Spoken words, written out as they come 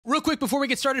Real quick before we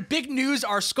get started, big news,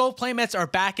 our Skull playmats are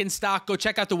back in stock. Go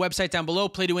check out the website down below,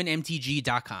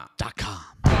 playtowinmtg.com.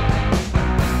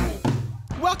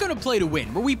 Welcome to Play to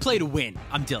Win, where we play to win.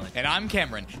 I'm Dylan. And I'm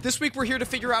Cameron. This week we're here to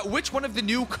figure out which one of the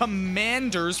new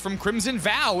commanders from Crimson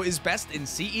Vow is best in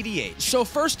cEDH. So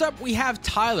first up, we have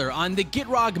Tyler on the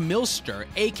Gitrog Milster,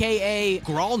 aka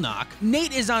Grolnok.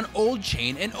 Nate is on Old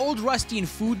Chain, an old Rutstein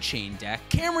food chain deck.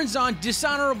 Cameron's on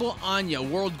Dishonorable Anje,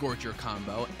 World Gorger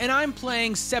combo. And I'm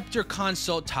playing Scepter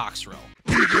Consult Toxrill.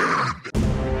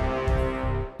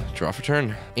 Draw for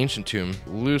turn. Ancient Tomb.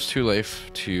 Lose 2 life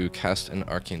to cast an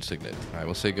Arcane Signet. I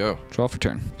will say go. Draw for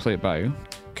turn. Play it by you.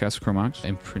 Cast Chromox.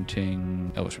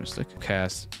 Imprinting Elvish Mystic.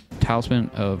 Cast Talisman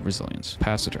of Resilience.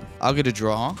 Pass the turn. I'll get a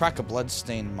draw. Crack a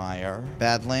Bloodstained Mire.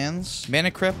 Badlands.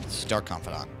 Mana Crypt. Dark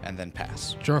Confidant. And then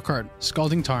pass. Draw a card.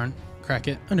 Scalding Tarn. Crack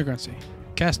it. Underground Sea.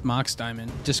 Cast Mox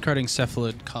Diamond. Discarding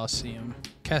Cephalid Coliseum.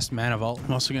 Cast Mana Vault.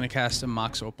 I'm also going to cast a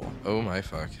Mox Opal. Oh my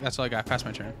fuck. That's all I got. Pass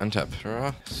my turn. Untap.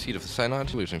 Draw. Seed of the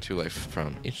Synod. Losing 2 life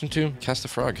from Ancient Tomb. Cast the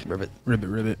Frog. Ribbit.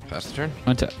 Ribbit. Pass the turn.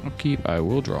 Untap. Upkeep. I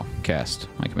will draw. Cast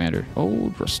my commander.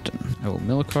 Old Rutstein. I will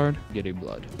mill a card. Get a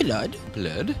blood.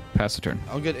 Blood. Pass the turn.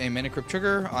 I'll get a Mana Crypt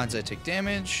trigger. Odds I take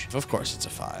damage. Of course, it's a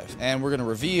 5. And we're going to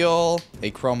reveal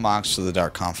a Chrome Mox to the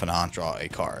Dark Confidant. Draw a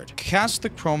card. Cast the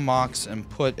Chrome Mox and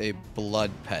put a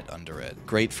Blood Pet under it.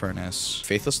 Great Furnace.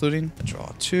 Faithless Looting. Draw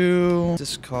 2.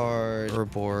 Discard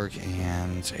Urborg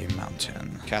and a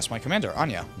Mountain. Cast my commander.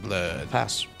 Anja. Blood.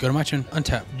 Pass. Go to my turn.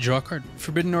 Untap. Draw a card.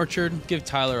 Forbidden Orchard. Give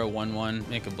Tyler a 1/1.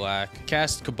 Make a black.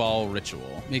 Cast Cabal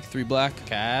Ritual. Make 3 black.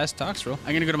 Cast Toxrill.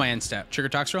 I'm going to go to my end step. Trigger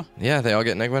Toxrill. Yeah, they all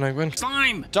get Negwin.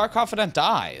 Slime! Dark Confidant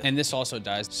dies. And this also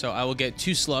dies. So I will get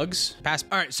 2 slugs. Pass.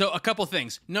 All right, so a couple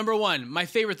things. Number 1, my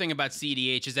favorite thing about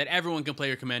cEDH is that everyone can play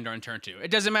your commander on turn 2.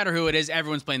 It doesn't matter who it is,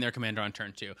 everyone's playing their commander on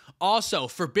turn 2. Also,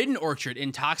 Forbidden Orchard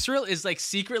in Toxrill is like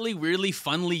secretly, weirdly,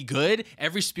 funly good.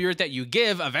 Every spirit that you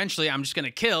give, eventually I'm just going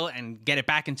to kill and get it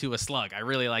back into a slug. I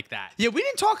really like that. Yeah, we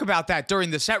didn't talk about that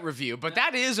during the set review, but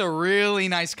that is a really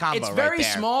nice combo. It's very right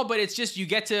there. small, but it's just you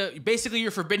get to, basically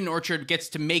your Forbidden Orchard gets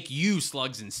to make you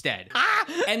slugs instead.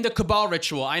 And the Cabal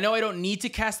Ritual. I know I don't need to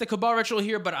cast the Cabal Ritual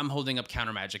here, but I'm holding up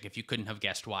counter magic if you couldn't have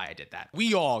guessed why I did that.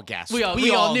 We all guessed. We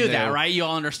all knew that, right? You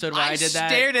all understood why I did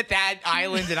that? I stared at that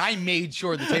island and I made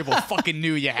sure the table fucking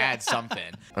knew you had something.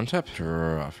 Untap.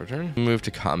 Draw for turn. Move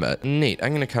to combat. Nate, I'm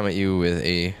going to come at you with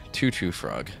a 2/2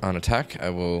 frog. On attack, I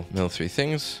will mill 3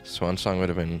 things. Swan Song would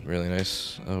have been really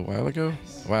nice a while ago.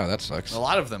 Wow, that sucks. A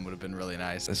lot of them would have been really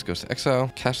nice. This goes to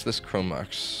exile. Cast this Chrome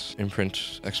Mox.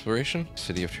 Imprint Exploration.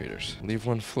 City of Traders. Leave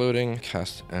 1 floating.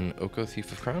 Cast an Oko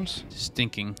Thief of Crowns.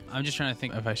 Stinking. I'm just trying to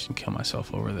think if I should kill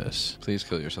myself over this. Please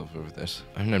kill yourself over this.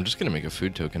 I mean, I'm just going to make a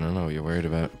food token. I don't know what you're worried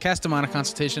about. Cast Demonic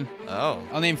Consultation. Oh.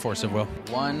 I'll name Force of Will.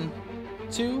 1,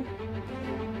 2,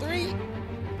 3,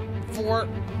 4,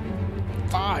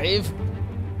 5,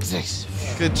 6.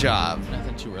 Good job.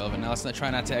 Nothing too relevant. Now let's not try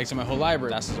not to exit my whole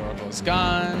library. That's Oracle is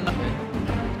gone.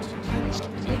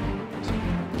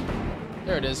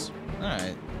 There it is. All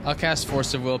right. I'll cast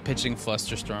Force of Will, pitching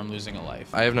Flusterstorm, losing a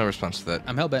life. I have no response to that.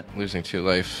 I'm hellbent. Losing 2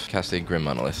 life. Cast a Grim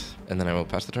Monolith. And then I will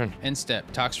pass the turn. End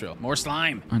step, Toxrill. More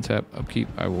slime. Untap. Upkeep.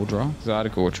 I will draw.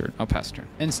 Exotic Orchard. I'll pass the turn.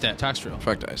 End step, Toxrill.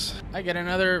 Frog dice. I get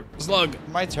another slug.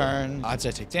 My turn. Odds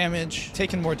I take damage.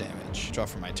 Taking more damage. Draw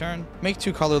for my turn. Make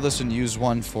 2 colorless and use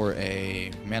 1 for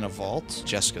a Mana Vault.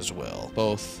 Jessica's Will.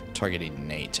 Both targeting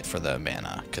Nate for the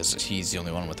mana, because he's the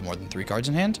only one with more than 3 cards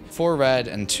in hand. 4 red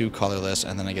and 2 colorless,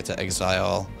 and then I get to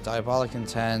exile Diabolic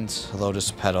Intent,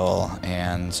 Lotus Petal,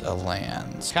 and a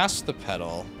land. Cast the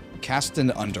Petal. Cast an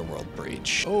Underworld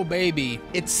Breach. Oh, baby.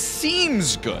 It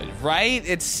seems good, right?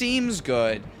 It seems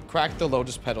good. Crack the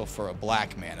Lotus Petal for a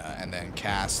black mana, and then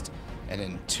cast an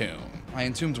Entomb. I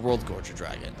entombed World Gorger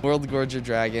Dragon. World Gorger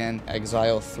Dragon,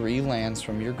 exile 3 lands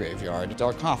from your graveyard.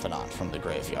 Dark Confidant from the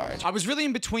graveyard. I was really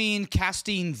in between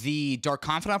casting the Dark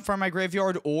Confidant from my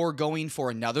graveyard or going for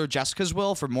another Jessica's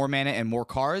Will for more mana and more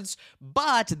cards.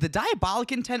 But the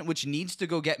Diabolic Intent, which needs to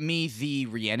go get me the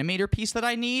Reanimator piece that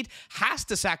I need, has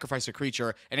to sacrifice a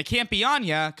creature, and it can't be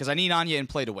Anja, because I need Anja in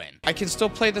play to win. I can still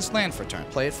play this land for turn.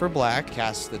 Play it for black,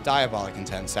 cast the Diabolic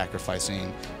Intent,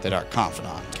 sacrificing the Dark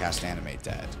Confidant. Cast Animate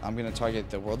Dead. I'm going to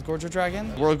target the World Gorger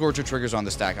Dragon. World Gorger triggers on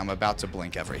the stack. I'm about to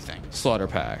blink everything. Slaughter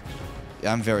Pact.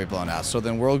 Yeah, I'm very blown out. So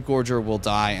then World Gorger will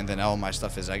die, and then all my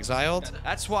stuff is exiled.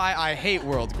 That's why I hate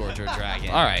World Gorger Dragon.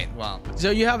 All right, well.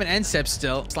 So you have an end step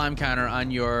still, slime counter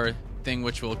on your thing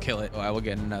which will kill it. Oh, I will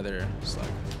get another slug.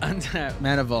 Untap,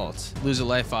 mana vault, lose a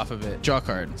life off of it. Draw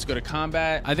card. Let's go to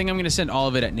combat. I think I'm gonna send all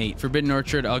of it at Nate. Forbidden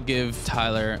Orchard, I'll give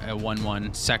Tyler a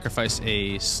 1/1, sacrifice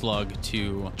a slug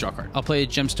to draw card. I'll play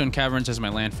Gemstone Caverns as my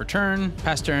land for turn,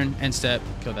 pass turn, end step,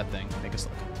 kill that thing, make a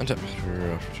slug. Untap,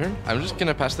 draw for turn. I'm just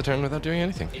gonna pass the turn without doing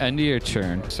anything. End of your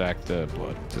turn, sack the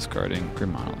blood, discarding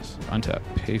Grim Monolith. Untap,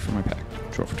 pay for my pack,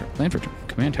 draw for turn, land for turn,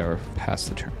 command tower, pass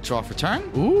the turn. Draw for turn?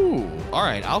 Ooh. All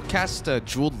right, I'll cast a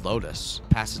Jeweled Lotus.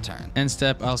 Pass the turn. End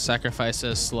step, I'll sacrifice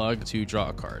a slug to draw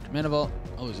a card. Mana vault,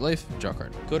 I'll lose life, draw a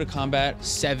card. Go to combat,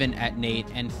 7 at Nate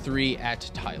and 3 at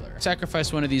Tyler.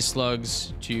 Sacrifice one of these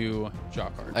slugs to draw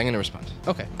a card. I'm gonna respond.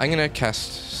 Okay. I'm gonna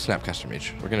cast Snapcaster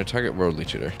Mage. We're gonna target Worldly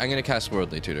Tutor. I'm gonna cast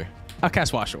Worldly Tutor. I'll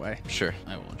cast Wash Away. Sure.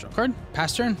 I will draw a card.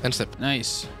 Pass turn. End step.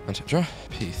 Nice. Untap, draw.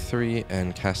 P3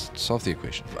 and cast Solve the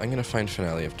Equation. I'm gonna find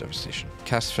Finale of Devastation.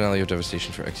 Cast Finale of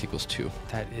Devastation for X equals 2.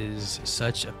 That is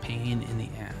such a pain in the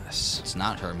ass. It's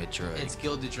not Hermit Druid. It's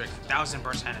Gilded Drake.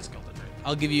 1000% it's Gilded Drake.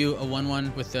 I'll give you a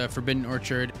 1/1 with the Forbidden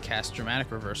Orchard. Cast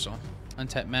Dramatic Reversal.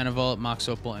 Untap Mana Vault, Mox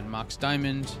Opal, and Mox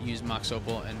Diamond. Use Mox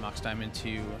Opal and Mox Diamond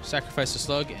to sacrifice a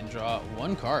slug and draw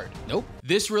 1 card. Nope.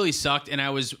 This really sucked, and I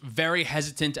was very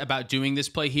hesitant about doing this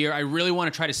play here. I really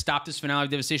want to try to stop this Finale of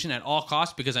Devastation at all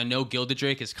costs because I know Gilded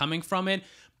Drake is coming from it.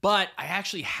 But I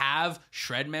actually have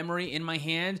Shred Memory in my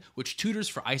hand, which tutors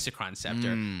for Isochron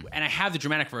Scepter. And I have the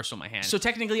Dramatic Reversal in my hand. So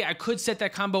technically, I could set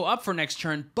that combo up for next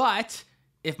turn, but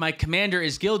if my commander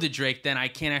is Gilded Drake, then I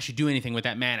can't actually do anything with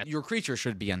that mana. Your creature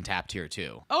should be untapped here,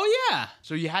 too. Oh, yeah.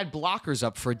 So you had blockers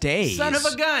up for days. Son of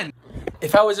a gun.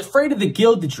 If I was afraid of the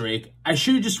Gilded Drake, I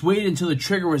should have just waited until the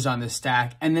trigger was on the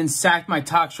stack and then sacked my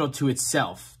Toxrill to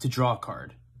itself to draw a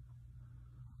card.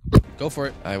 Go for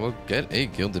it. I will get a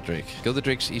Gilded Drake. Gilded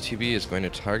Drake's ETB is going to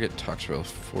target Toxrill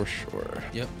for sure.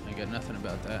 Yep, I got nothing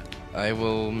about that. I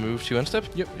will move to end step.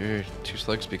 Yep. Your 2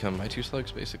 slugs become my 2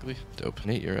 slugs, basically. Dope.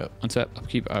 Nate, you're up. Untap,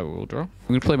 upkeep, I will draw. I'm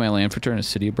gonna play my land for turn as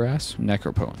City of Brass,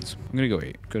 Necropoens. I'm gonna go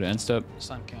 8. Go to end step,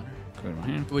 Slime counter. go to my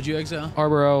hand. Would you exile?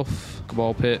 Arbor Elf,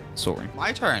 Cabal Pit, Soul Ring.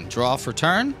 My turn. Draw for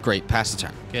turn. Great. Pass the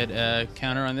turn. Get a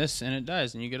counter on this and it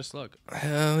dies and you get a slug.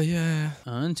 Hell yeah.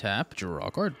 Untap, draw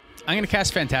a card. I'm gonna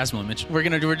cast Phantasmal Image. We're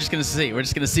just gonna see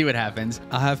what happens.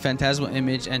 I'll have Phantasmal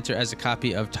Image enter as a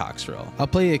copy of Toxrill. I'll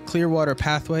play a Clearwater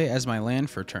Pathway as my land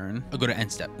for turn. I'll go to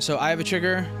end step. So I have a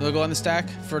trigger that'll go on the stack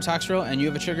for Toxrill, and you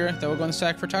have a trigger that will go on the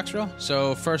stack for Toxrill.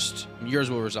 So first,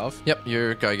 yours will resolve. Yep,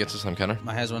 your guy gets a slime counter.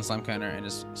 Mine has 1 slime counter and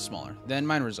is smaller. Then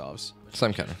mine resolves.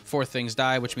 Slime counter. 4 things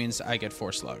die, which means I get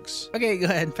 4 slugs. Okay, go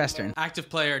ahead, pass turn. Active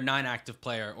player, non-active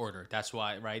player order. That's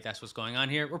why, right? That's what's going on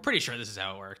here. We're pretty sure this is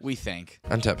how it works. We think.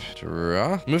 Untap,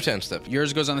 draw. Move to end step.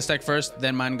 Yours goes on the stack first,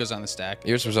 then mine goes on the stack.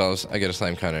 Yours resolves. I get a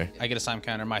slime counter. I get a slime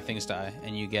counter, my things die,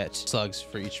 and you get slugs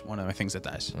for each one of my things that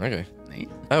dies. Okay. Nate?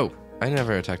 Oh, I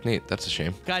never attacked Nate. That's a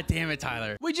shame. God damn it,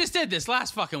 Tyler. We just did this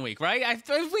last fucking week, right?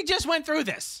 We just went through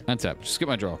this. Untap, skip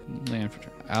my draw. Land for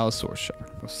turn. Allosaurus Shard.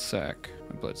 I'll sack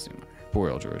my Bloodstone.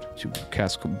 Boreal Druid to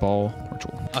cast Cabal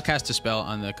Ritual. I'll cast a spell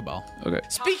on the Cabal. Okay.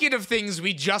 Speaking of things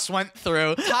we just went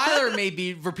through, Tyler may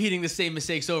be repeating the same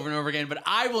mistakes over and over again, but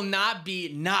I will not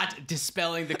be not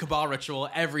dispelling the Cabal Ritual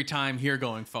every time here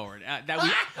going forward.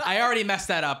 I already messed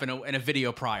that up in a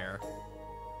video prior.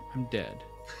 I'm dead.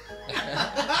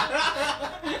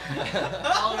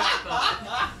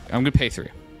 I'm gonna pay 3.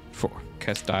 4.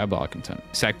 Cast Diabolic Intent.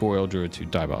 Sack Boreal Druid to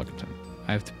Diabolic Intent.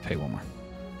 I have to pay 1 more.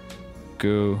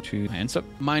 Go to my end step.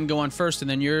 Mine go on first, and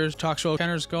then yours Toxrill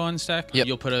counters go on the stack. Yep.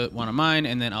 You'll put one on mine,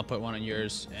 and then I'll put one on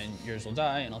yours, and yours will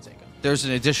die, and I'll take them. there's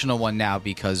an additional one now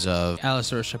because of...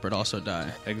 Allosaurus Shepherd also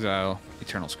die. Exile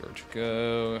Eternal Scourge.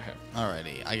 Go ahead.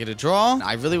 Alrighty, I get a draw.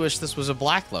 I really wish this was a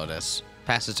Black Lotus.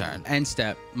 Pass the turn. End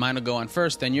step. Mine will go on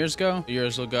first, then yours go.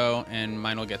 Yours will go, and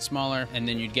mine will get smaller, and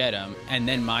then you'd get them, and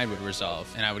then mine would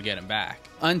resolve, and I would get them back.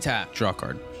 Untap. Draw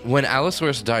card. When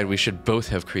Allosaurus died, we should both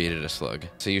have created a slug.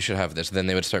 So you should have this. Then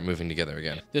they would start moving together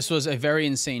again. This was a very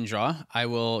insane draw. I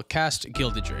will cast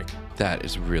Gilded Drake. That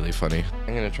is really funny.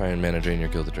 I'm going to try and mana drain your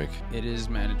Gilded Drake. It is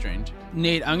mana drained.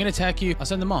 Nate, I'm going to attack you. I'll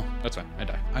send them all. That's fine. I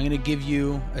die. I'm going to give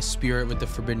you a spirit with the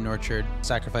Forbidden Orchard.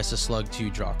 Sacrifice a slug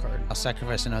to draw a card. I'll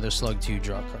sacrifice another slug to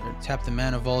draw a card. Tap the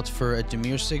mana vault for a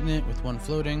Dimir Signet with 1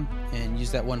 floating, and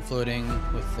use that 1 floating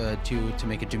with 2 to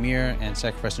make a Dimir, and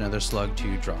sacrifice another slug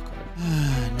to draw a card.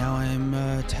 Now I'm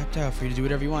tapped out for you to do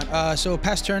whatever you want. So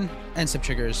pass turn, end step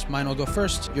triggers. Mine will go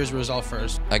first, yours will resolve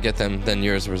first. I get them, then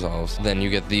yours resolves. Then you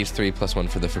get these 3 plus 1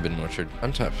 for the Forbidden Orchard.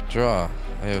 Untap, draw.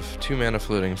 I have 2 mana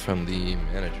floating from the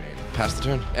mana drain. Pass the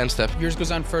turn. End step. Yours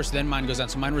goes on first, then mine goes on.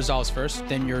 So mine resolves first,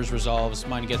 then yours resolves.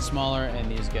 Mine gets smaller, and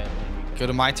these get Go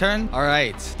to my turn? All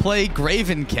right. Play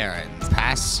Graven Karen.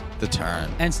 Pass the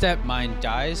turn. End step, mine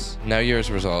dies. Now yours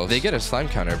resolves. They get a slime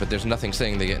counter, but there's nothing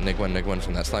saying they get neg 1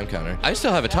 from that slime counter. I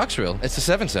still have a Toxrill. It's a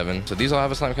 7/7. So these all have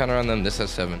a slime counter on them. This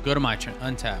has 7. Go to my turn.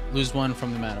 Untap. Lose 1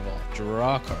 from the mana vault.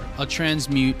 Draw a card. I'll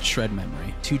transmute Shred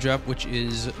Memory. 2-drop, which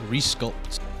is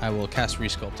Resculpt. I will cast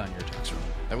Resculpt on your Toxrill.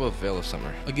 I will Veil of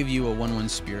Summer. I'll give you a 1/1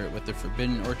 Spirit with the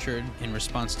Forbidden Orchard. In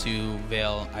response to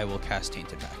Veil, I will cast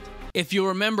Tainted Pact. If you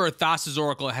remember, Thassa's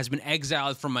Oracle has been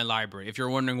exiled from my library. If you're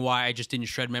wondering why I just didn't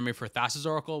shred memory for Thassa's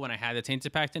Oracle when I had the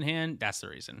Tainted Pact in hand, that's the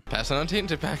reason. Passing on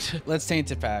Tainted Pact. Let's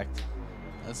Tainted Pact.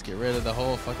 Let's get rid of the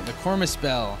whole fucking... the Corma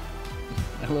spell.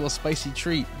 A little spicy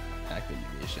treat. Pact of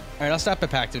Negation. All right, I'll stop at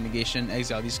Pact of Negation,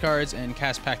 exile these cards, and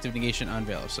cast Pact of Negation on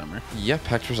Veil of Summer. Yep,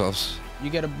 Pact resolves. You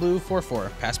get a blue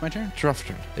 4/4. Pass my turn? Draw for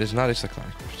turn. It is not a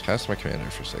cyclonic. Cast my commander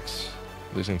for 6.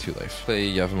 Losing 2 life. Play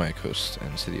Yavimaya Coast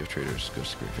and City of Traders.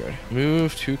 Goes to graveyard.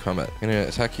 Move to combat. I'm gonna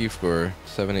attack you for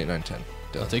 7, 8, 9, 10.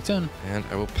 Done. I'll take 10. And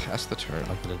I will pass the turn.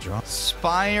 Up to the draw.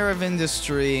 Spire of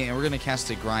Industry, and we're gonna cast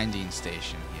a grinding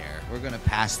station here. We're gonna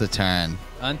pass the turn.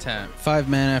 Untap. 5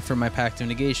 mana for my Pact of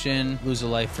Negation. Lose a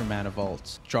life for Mana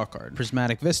Vault. Draw card.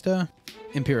 Prismatic Vista.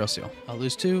 Imperial Seal. I'll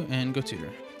lose 2 and go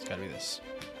tutor. It's gotta be this.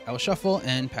 I will shuffle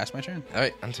and pass my turn. All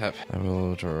right, untap. I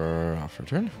will draw for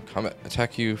turn. Combat.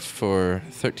 Attack you for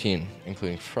 13,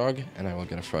 including Frog, and I will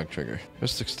get a Frog trigger.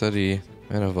 Mystic Study,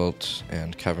 Mana Vault,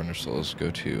 and Cavern of Souls go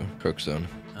to Croak Zone.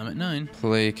 I'm at 9.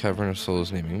 Play Cavern of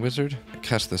Souls Naming Wizard.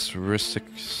 Cast this Mystic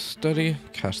Study.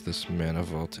 Cast this Mana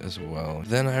Vault as well.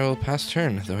 Then I will pass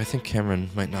turn, though I think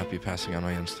Cameron might not be passing on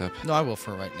my end step. No, I will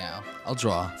for right now. I'll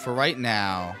draw. For right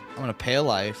now, I'm gonna pay a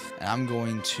life, and I'm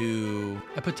going to...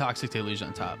 I put Toxic Deluge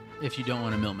on top, if you don't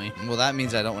want to mill me. Well, that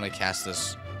means I don't want to cast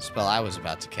this spell I was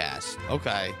about to cast.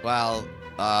 Okay, well,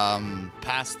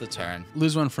 pass the turn.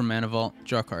 Lose 1 from Mana Vault.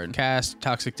 Draw card. Cast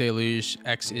Toxic Deluge.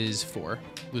 X is 4.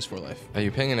 Lose 4 life. Are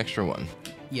you paying an extra 1?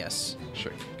 Yes.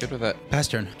 Sure. Good with that. Pass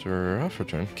turn. Draw for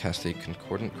turn. Cast a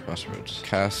Concordant Crossroads.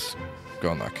 Cast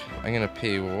Grolnok. I'm gonna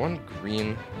pay 1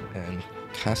 green and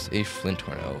cast a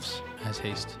Flinthorn Elves. Has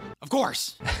haste. Of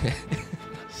course!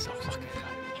 So fucking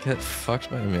hot. Get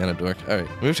fucked by a mana dork. Alright,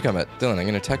 move to combat. Dylan, I'm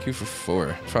gonna attack you for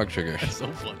 4. Frog trigger.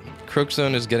 So funny. Croak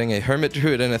Zone is getting a Hermit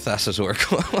Druid and a Thassa's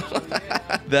Oracle.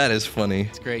 That is funny.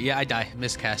 It's great. Yeah, I die.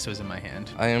 Miscast was in my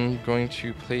hand. I am going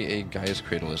to play a Gaia's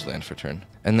Cradle as land for turn.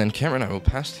 And then Cameron, I will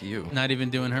pass to you. Not even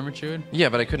doing Hermit Druid? Yeah,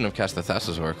 but I couldn't have cast the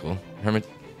Thassa's Oracle. Hermit...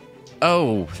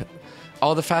 Oh!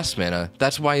 All the fast mana.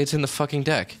 That's why it's in the fucking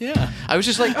deck. Yeah. I was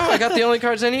just like, oh, I got the only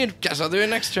cards I need. Guess I'll do it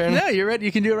next turn. No, you're right.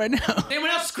 You can do it right now.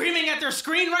 Anyone else screaming at their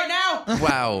screen right now?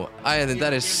 Wow.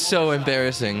 That is so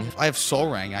embarrassing. I have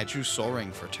Soul Ring. I drew Soul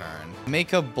Ring for turn.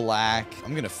 Make a black.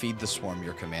 I'm gonna feed the Swarm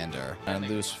your commander and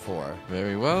lose 4.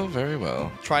 Very well, very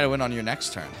well. Try to win on your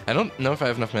next turn. I don't know if I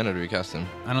have enough mana to recast him.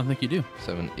 I don't think you do.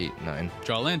 7, 8, 9.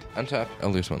 Draw land. Untap.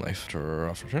 I'll lose 1 life.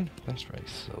 Draw for turn. That's very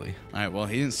silly. All right, well,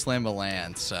 he didn't slam a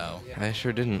land, so... I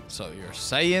sure didn't. So you're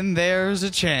saying there's a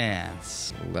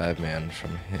chance. Labman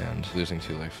from hand. Losing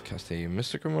 2 life. Cast a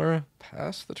Mystic Remora.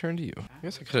 Pass the turn to you. I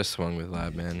guess I could have swung with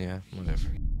Labman. Yeah, whatever.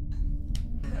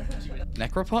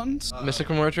 Necropotence? Mystic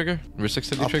Remora trigger? Ristic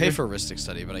Study I'll trigger? pay for Ristic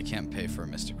Study, but I can't pay for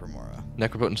Mystic Remora.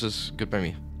 Necropotence is good by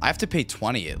me. I have to pay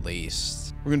 20 at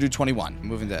least. We're gonna do 21.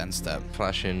 Moving to end step.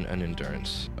 Flash in an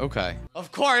Endurance. Okay.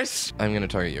 Of course. I'm gonna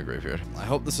target your graveyard. I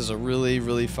hope this is a really,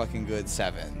 really fucking good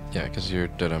 7. Yeah, because you're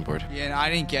dead on board. Yeah, and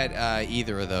I didn't get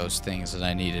either of those things that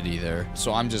I needed either.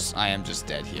 So I am just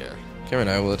dead here. Cameron,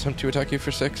 I will attempt to attack you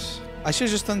for 6. I should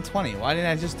have just done 20. Why didn't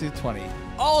I just do 20?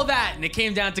 All that, and it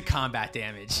came down to combat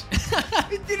damage.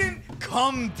 It didn't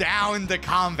come down to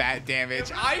combat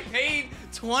damage. I paid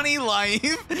 20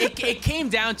 life. It came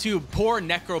down to poor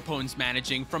Necropotence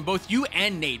managing from both you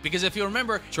and Nate, because if you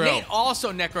remember, True. Nate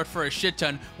also necroed for a shit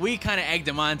ton. We kind of egged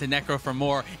him on to necro for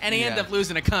more, and he ended up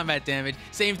losing a combat damage.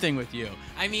 Same thing with you.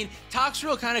 I mean,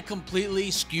 Toxrill kind of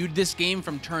completely skewed this game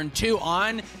from turn 2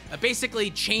 on, basically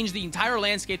changed the entire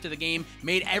landscape to the game,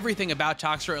 made everything about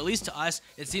Toxrill, at least to us.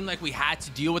 It seemed like we had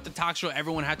to deal with the Toxrill.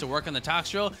 Everyone had to work on the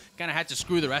Toxrill, kind of had to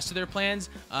screw the rest of their plans.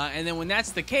 And then when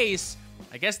that's the case,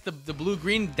 I guess the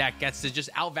blue-green deck gets to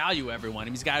just outvalue everyone. I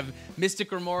mean, he's got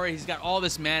Mystic Remora, he's got all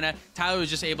this mana. Tyler was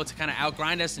just able to kind of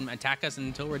outgrind us and attack us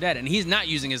until we're dead. And he's not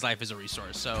using his life as a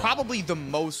resource, so... Probably the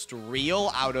most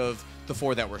real out of the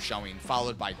 4 that we're showing,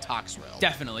 followed by Toxrill.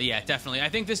 Definitely, yeah, definitely. I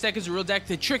think this deck is a real deck.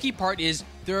 The tricky part is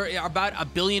there are about a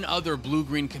billion other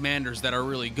blue-green commanders that are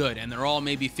really good, and they're all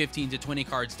maybe 15 to 20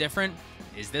 cards different.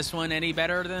 Is this one any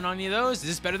better than any of those? Is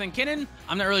this better than Kinnan?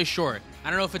 I'm not really sure. I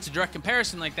don't know if it's a direct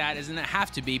comparison like that. It doesn't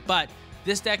have to be, but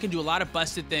this deck can do a lot of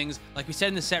busted things. Like we said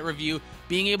in the set review,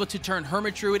 being able to turn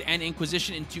Hermit Druid and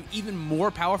Inquisition into even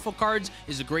more powerful cards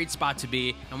is a great spot to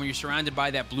be. And when you're surrounded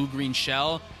by that blue-green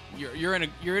shell, you're in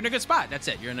a good spot. That's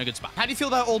it. You're in a good spot. How do you feel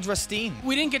about Old Rutstein?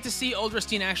 We didn't get to see Old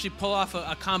Rutstein actually pull off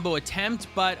a combo attempt,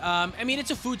 but I mean,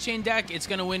 it's a food chain deck. It's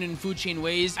going to win in food chain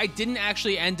ways. I didn't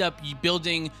actually end up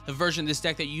building the version of this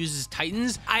deck that uses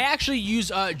Titans. I actually use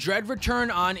Dread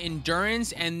Return on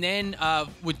Endurance, and then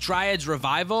with Dryad's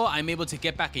Revival, I'm able to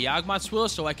get back a Yawgmoth's Will,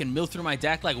 so I can mill through my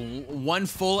deck like 1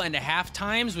 full and a half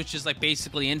times, which is like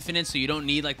basically infinite, so you don't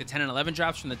need like the 10 and 11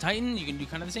 drops from the Titan. You can do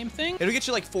kind of the same thing. It'll get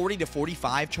you like 40 to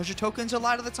 45 treasure tokens a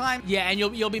lot of the time. Yeah, and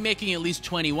you'll be making at least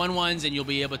 21 ones, and you'll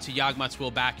be able to Yawgmoth's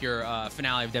Will back your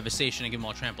Finale of Devastation and give them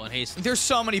all Trample and Haste. There's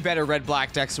so many better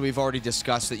red-black decks that we've already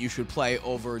discussed that you should play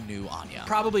over new Anja.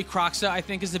 Probably Kroxa, I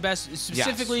think, is the best,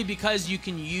 specifically because you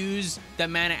can use the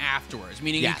mana afterwards,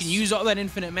 meaning you can use all that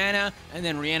infinite mana and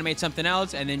then reanimate something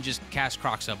else and then just cast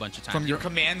Kroxa a bunch of times. From your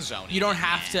command zone. You don't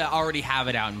have to already have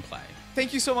it out in play.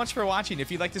 Thank you so much for watching.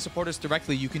 If you'd like to support us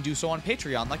directly, you can do so on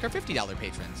Patreon, like our $50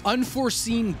 patrons.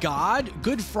 Unforeseen God,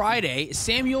 Good Friday,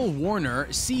 Samuel Warner,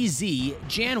 CZ,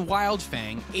 Jan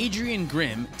Wildfang, Adrian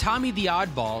Grimm, Tommy the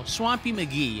Oddball, Swampy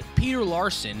McGee, Peter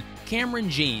Larson, Cameron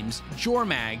James,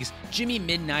 Jormags, Jimmy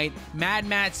Midnight, Mad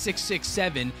Matt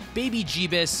 667, Baby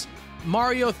Jeebus,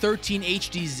 Mario 13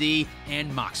 HDZ,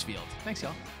 and Moxfield. Thanks,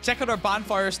 y'all. Check out our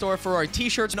Bonfire store for our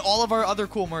t-shirts and all of our other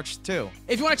cool merch, too.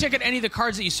 If you want to check out any of the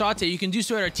cards that you saw today, you can do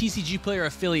so at our TCG Player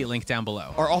affiliate link down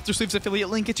below. Our Alter Sleeves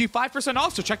affiliate link gets you 5%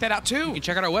 off, so check that out, too. You can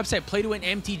check out our website,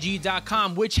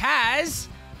 playtowinmtg.com, which has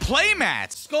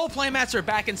playmats. Skull playmats are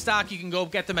back in stock. You can go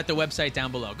get them at the website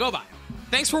down below. Go buy them.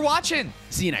 Thanks for watching.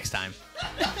 See you next time.